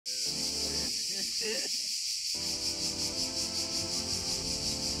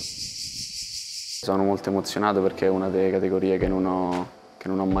Sono molto emozionato perché è una delle categorie che non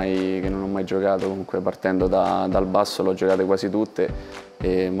ho mai giocato, comunque partendo dal basso l'ho giocate quasi tutte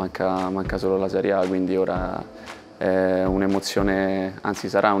e manca solo la Serie A, quindi ora è un'emozione, anzi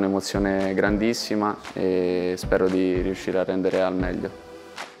sarà un'emozione grandissima e spero di riuscire a rendere al meglio.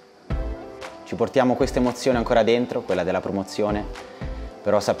 Ci portiamo questa emozione ancora dentro, quella della promozione,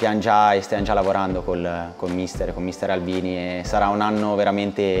 però sappiamo già e stiamo già lavorando con mister Albini e sarà un anno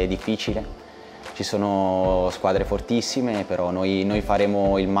veramente difficile. Ci sono squadre fortissime, però noi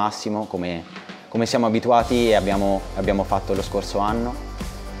faremo il massimo come siamo abituati e abbiamo fatto lo scorso anno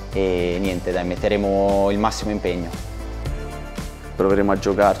e niente, dai, metteremo il massimo impegno. Proveremo a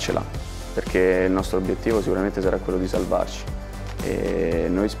giocarcela perché il nostro obiettivo sicuramente sarà quello di salvarci e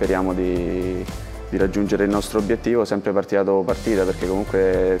noi speriamo di raggiungere il nostro obiettivo sempre partita dopo partita, perché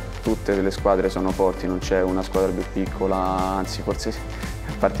comunque tutte le squadre sono forti, non c'è una squadra più piccola, anzi forse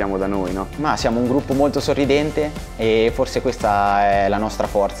partiamo da noi, no? Ma siamo un gruppo molto sorridente e forse questa è la nostra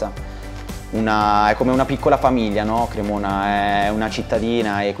forza. È come una piccola famiglia, no? Cremona è una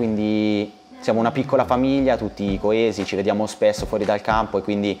cittadina e quindi siamo una piccola famiglia, tutti coesi, ci vediamo spesso fuori dal campo e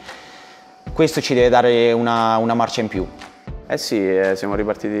quindi questo ci deve dare una marcia in più. Eh sì, siamo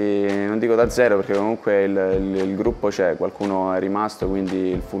ripartiti, non dico da zero perché comunque il gruppo c'è, qualcuno è rimasto, quindi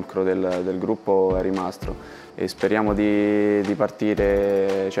il fulcro del gruppo è rimasto e speriamo di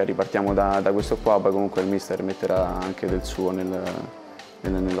partire, cioè ripartiamo da questo qua, poi comunque il mister metterà anche del suo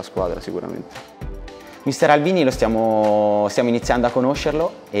nella squadra sicuramente. Mister Albini lo stiamo iniziando a conoscerlo,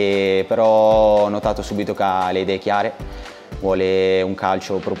 però ho notato subito che ha le idee chiare. Vuole un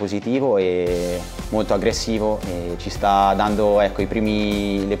calcio propositivo e molto aggressivo e ci sta dando, ecco, le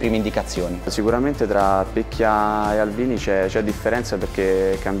prime indicazioni. Sicuramente tra Pecchia e Albini c'è differenza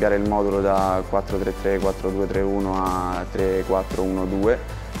perché cambiare il modulo da 4-3-3, 4-2-3-1 a 3-4-1-2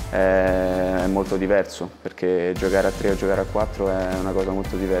 è molto diverso, perché giocare a 3 o giocare a 4 è una cosa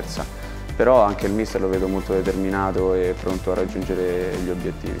molto diversa. Però anche il mister lo vedo molto determinato e pronto a raggiungere gli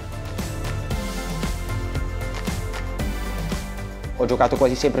obiettivi. Ho giocato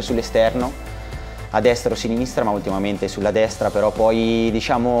quasi sempre sull'esterno, a destra o sinistra, ma ultimamente sulla destra, però poi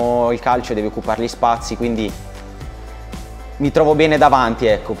diciamo il calcio deve occupare gli spazi, quindi mi trovo bene davanti,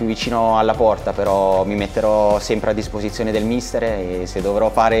 ecco, più vicino alla porta, però mi metterò sempre a disposizione del mister e se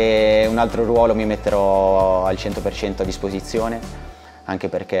dovrò fare un altro ruolo mi metterò al 100% a disposizione, anche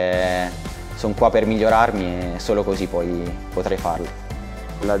perché sono qua per migliorarmi e solo così poi potrei farlo.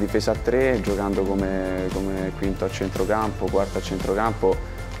 La difesa a 3, giocando come quinto a centrocampo, quarto a centrocampo,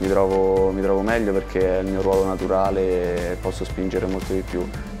 mi trovo meglio perché è il mio ruolo naturale e posso spingere molto di più.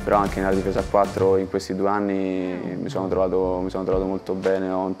 Però anche nella difesa a 4 in questi 2 anni mi sono trovato molto bene,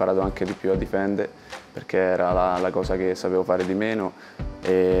 ho imparato anche di più a difendere perché era la cosa che sapevo fare di meno.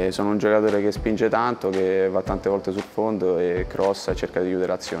 E sono un giocatore che spinge tanto, che va tante volte sul fondo e crossa e cerca di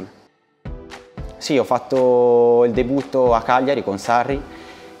chiudere l'azione. Sì, ho fatto il debutto a Cagliari con Sarri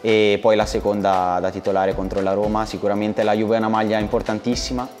e poi la seconda da titolare contro la Roma. Sicuramente la Juve è una maglia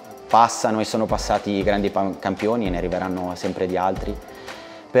importantissima, passano e sono passati grandi campioni e ne arriveranno sempre di altri,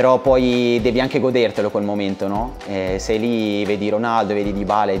 però poi devi anche godertelo quel momento, no? Sei lì, vedi Ronaldo, vedi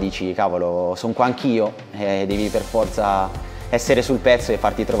Dybala e dici cavolo, sono qua anch'io, devi per forza essere sul pezzo e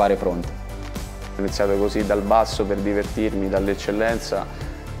farti trovare pronto. Ho iniziato così dal basso per divertirmi, dall'eccellenza.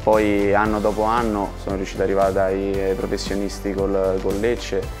 Poi anno dopo anno sono riuscito ad arrivare dai professionisti col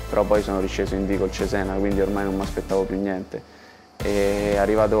Lecce, però poi sono risceso in D col Cesena, quindi ormai non mi aspettavo più niente. E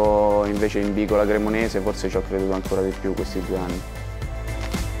arrivato invece in B con la Cremonese forse ci ho creduto ancora di più questi 2 anni.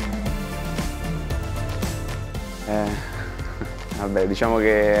 Vabbè, diciamo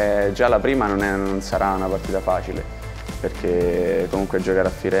che già la prima non sarà una partita facile, perché comunque giocare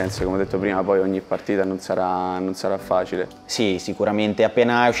a Firenze, come ho detto prima, poi ogni partita non sarà facile. Sì, sicuramente.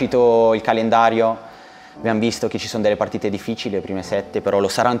 Appena è uscito il calendario abbiamo visto che ci sono delle partite difficili, le prime 7, però lo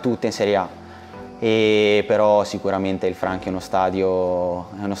saranno tutte in Serie A. Però sicuramente il Franchi è uno stadio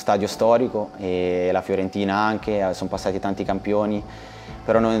storico e la Fiorentina anche, sono passati tanti campioni,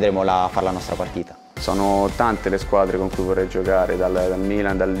 però noi andremo là a fare la nostra partita. Sono tante le squadre con cui vorrei giocare, dal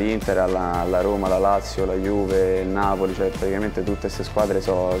Milan, dall'Inter, alla Roma, la Lazio, la Juve, il Napoli, cioè praticamente tutte queste squadre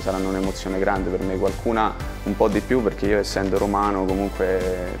saranno un'emozione grande per me, qualcuna un po' di più perché io essendo romano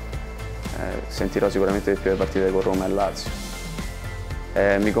comunque sentirò sicuramente di più le partite con Roma e Lazio.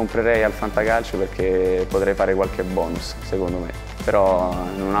 Mi comprerei al fantacalcio perché potrei fare qualche bonus secondo me, però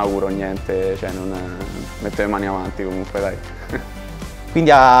non auguro niente, cioè non metto le mani avanti comunque, dai. Quindi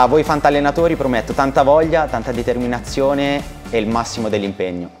a voi fantallenatori prometto tanta voglia, tanta determinazione e il massimo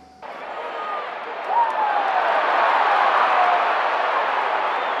dell'impegno.